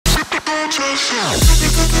What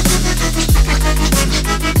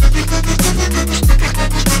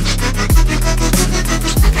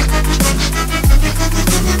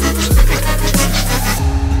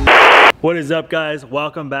is up, guys?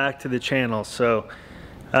 Welcome back to the channel. So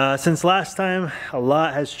since last time, a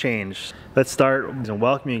lot has changed. Let's start and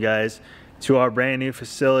welcome you guys to our brand new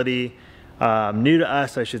facility. New to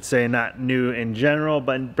us, I should say, not new in general,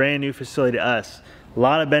 but brand new facility to us. A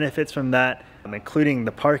lot of benefits from that, including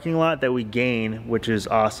the parking lot that we gain, which is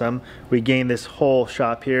awesome. We gain this whole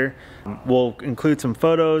shop here. We'll include some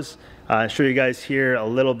photos, show you guys here a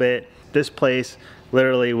little bit. This place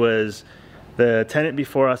literally was, the tenant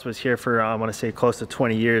before us was here for, I want to say, close to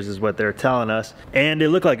 20 years is what they're telling us. And it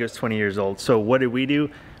looked like it was 20 years old. So what did we do?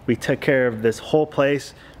 We took care of this whole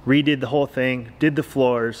place, redid the whole thing, did the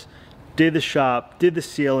floors, did the shop, did the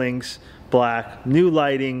ceilings black, new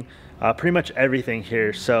lighting, pretty much everything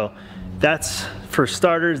here. So that's, for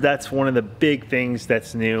starters, that's one of the big things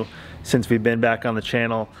that's new since we've been back on the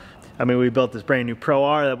channel. I mean, we built this brand new Pro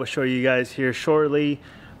R that we'll show you guys here shortly.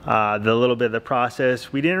 The little bit of the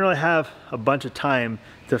process. We didn't really have a bunch of time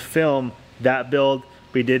to film that build.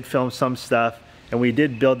 We did film some stuff, and we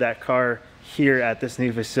did build that car here at this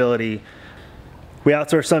new facility. We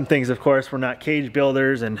outsource some things, of course. We're not cage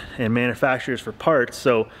builders and manufacturers for parts,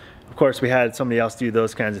 so of course we had somebody else do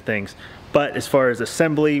those kinds of things. But as far as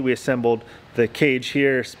assembly, we assembled the cage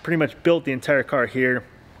here, pretty much built the entire car here,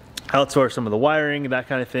 outsourced some of the wiring, that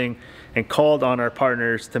kind of thing, and called on our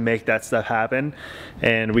partners to make that stuff happen.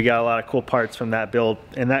 And we got a lot of cool parts from that build,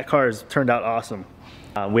 and that car has turned out awesome.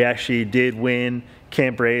 We actually did win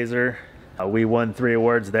Camp Razor. We won 3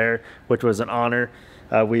 awards there, which was an honor.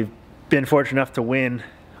 We've been fortunate enough to win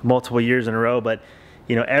multiple years in a row, but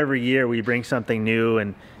you know, every year we bring something new,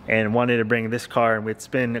 and wanted to bring this car, and it's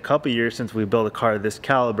been a couple years since we built a car of this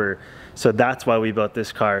caliber, so that's why we built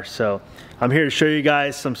this car. So I'm here to show you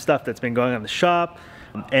guys some stuff that's been going on in the shop,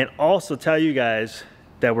 and also tell you guys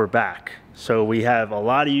that we're back. So we have a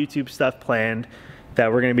lot of YouTube stuff planned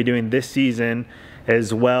that we're going to be doing this season,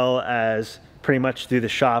 as well as pretty much through the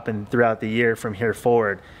shop and throughout the year from here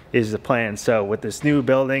forward is the plan. So with this new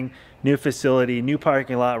building, new facility, new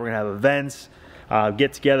parking lot, we're gonna have events,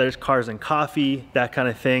 get-togethers, cars and coffee, that kind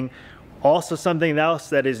of thing. Also, something else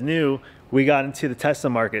that is new, we got into the Tesla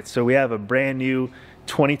market. So we have a brand new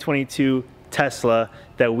 2022 Tesla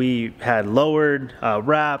that we had lowered,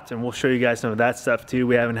 wrapped, and we'll show you guys some of that stuff too.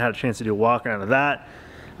 We haven't had a chance to do a walk around of that.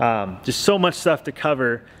 Just so much stuff to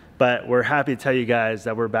cover, but we're happy to tell you guys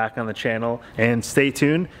that we're back on the channel, and stay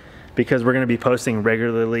tuned because we're gonna be posting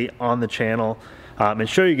regularly on the channel and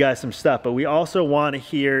show you guys some stuff. But we also want to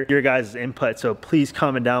hear your guys' input, so please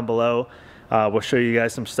comment down below. We'll show you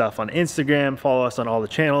guys some stuff on Instagram, follow us on all the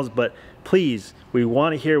channels, but please, we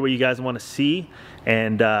want to hear what you guys want to see,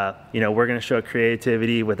 and you know, we're going to show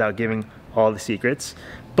creativity without giving all the secrets,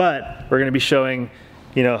 but we're going to be showing,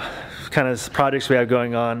 you know, kind of projects we have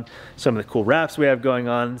going on, some of the cool wraps we have going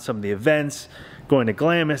on, some of the events, going to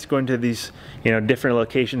Glamis, going to these, you know, different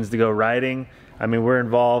locations to go riding. I mean, we're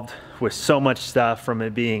involved with so much stuff, from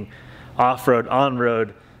it being off-road,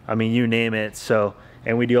 on-road, I mean, you name it. So,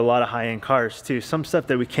 and we do a lot of high-end cars too, some stuff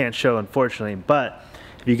that we can't show, unfortunately. But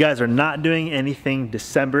if you guys are not doing anything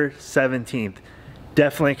December 17th,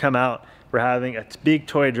 definitely come out. We're having a big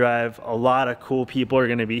toy drive. A lot of cool people are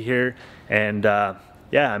gonna be here, and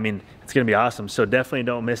yeah, I mean, it's gonna be awesome. So definitely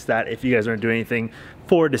don't miss that if you guys aren't doing anything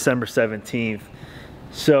for December 17th.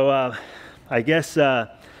 So I guess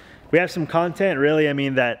we have some content, really, I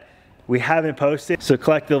mean, that we haven't posted. So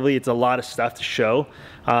collectively, it's a lot of stuff to show.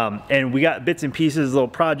 And we got bits and pieces, little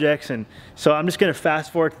projects. And so I'm just gonna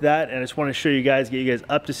fast forward to that, and I just wanna show you guys, get you guys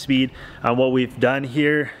up to speed on what we've done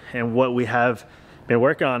here and what we have been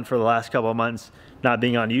working on for the last couple of months, not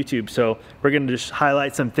being on YouTube. So we're gonna just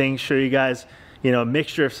highlight some things, show you guys, you know, a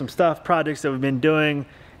mixture of some stuff, projects that we've been doing,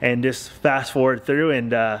 and just fast forward through.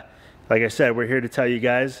 And like I said, we're here to tell you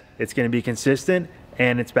guys it's gonna be consistent,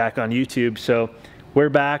 and it's back on YouTube. So we're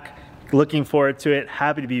back, looking forward to it,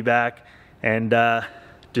 happy to be back, and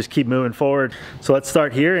just keep moving forward. So let's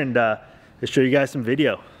start here, and let's show you guys some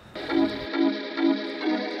video.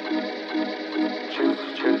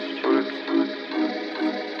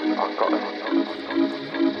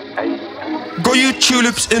 Got you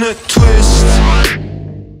tulips in a twist,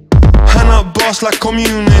 hand up boss like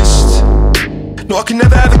communist. No, I can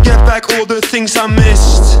never ever get back all the things I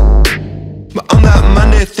missed, but I'm that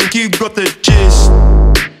man that think you got the gist.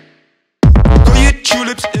 Got you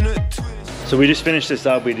tulips in a twist. So we just finished this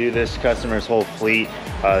up. We do this customer's whole fleet.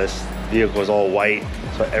 This vehicle is all white,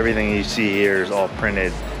 so everything you see here is all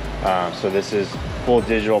printed. So this is full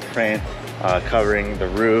digital print covering the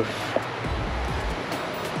roof,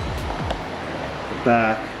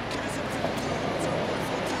 back,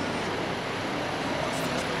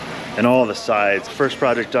 and all the sides. First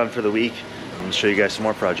project done for the week. I'm gonna show you guys some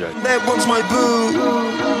more projects. That one's my boo.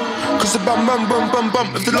 Cause the bum bum bum bum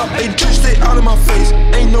bum. If the luck ain't true, stay out of my face.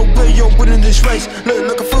 Ain't no way you're winning this race. Look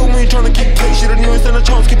like a fool when you're trying to keep pace. You don't even stand a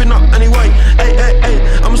chance keeping up anyway. Hey, hey, hey,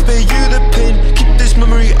 I'ma spare you the pain. Keep this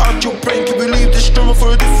memory out your brain. Can we leave this drama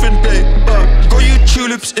for a different day? Got you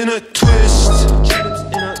tulips in a twist.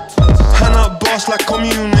 Hand up boss like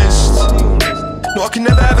communist. No, I can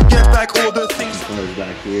never ever get back all the things. Cars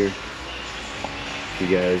back here. If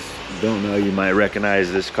you guys don't know, you might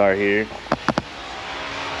recognize this car here.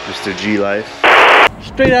 Just a G Life.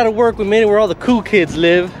 Straight out of work, we made it where all the cool kids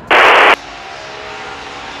live.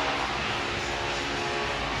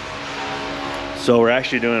 So we're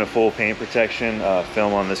actually doing a full paint protection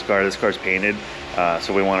film on this car. This car's painted,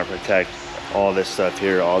 so we want to protect all this stuff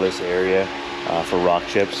here, all this area for rock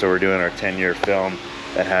chips. So we're doing our 10-year film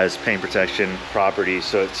that has paint protection properties,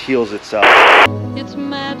 so it heals itself. It's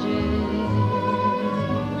magic.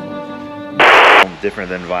 Different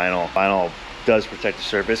than vinyl. Vinyl does protect the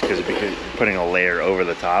surface because you're putting a layer over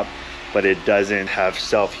the top, but it doesn't have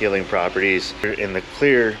self-healing properties. And the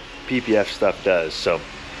clear PPF stuff does. So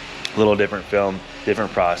a little different film,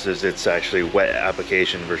 different process. It's actually wet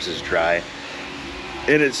application versus dry,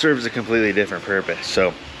 and it serves a completely different purpose.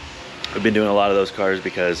 So we've been doing a lot of those cars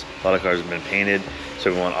because a lot of cars have been painted,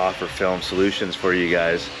 so we want to offer film solutions for you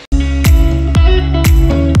guys.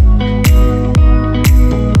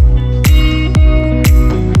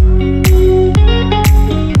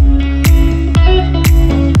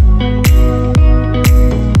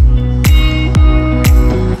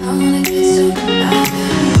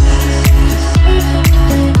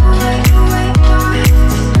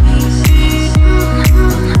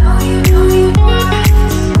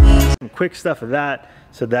 Quick stuff of that,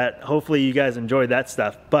 so that hopefully you guys enjoyed that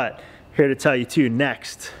stuff. But here to tell you too,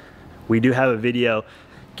 next we do have a video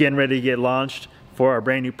getting ready to get launched for our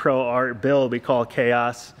brand new Pro Art build we call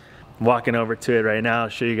Chaos. I'm walking over to it right now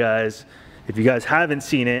to show you guys. If you guys haven't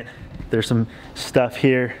seen it, there's some stuff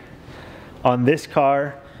here on this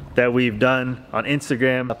car that we've done on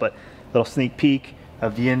Instagram, but a little sneak peek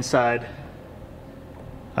of the inside.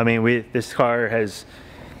 I mean, this car has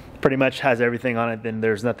pretty much has everything on it, then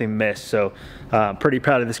there's nothing missed. So pretty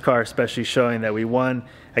proud of this car, especially showing that we won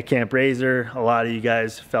at Camp Razor. A lot of you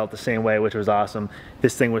guys felt the same way, which was awesome.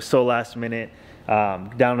 This thing was so last minute,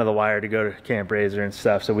 down to the wire to go to Camp Razor and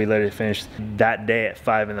stuff. So we literally finished that day at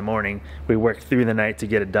 5 in the morning. We worked through the night to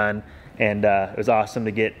get it done, and it was awesome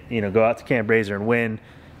to get, go out to Camp Razor and win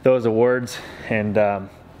those awards. And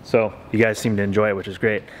so you guys seem to enjoy it, which is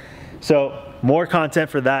great. So more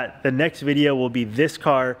content for that. The next video will be this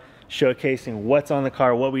car, showcasing what's on the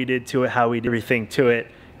car, what we did to it, how we did everything to it,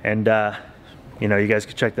 and you guys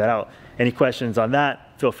can check that out. Any questions on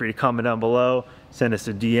that, feel free to comment down below, send us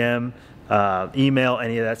a DM, email,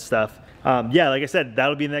 any of that stuff. Yeah, like I said,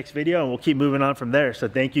 that'll be the next video, and we'll keep moving on from there. So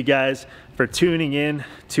thank you guys for tuning in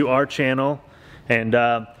to our channel, and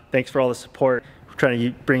thanks for all the support. We're trying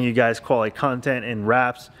to bring you guys quality content and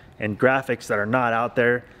wraps and graphics that are not out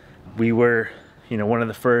there. We were one of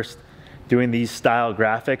the first doing these style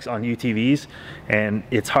graphics on UTVs, and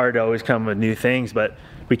it's hard to always come with new things, but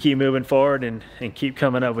we keep moving forward and keep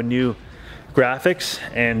coming up with new graphics,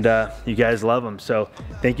 and you guys love them. So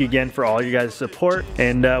thank you again for all you guys' support,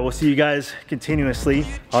 and we'll see you guys continuously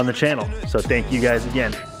on the channel. So thank you guys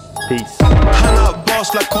again. Peace. Hand up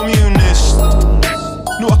boss like communist.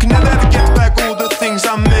 No, I can never ever get back all the things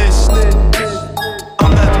I missed.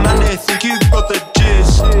 I'm that man they think you got the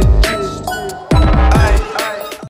gist.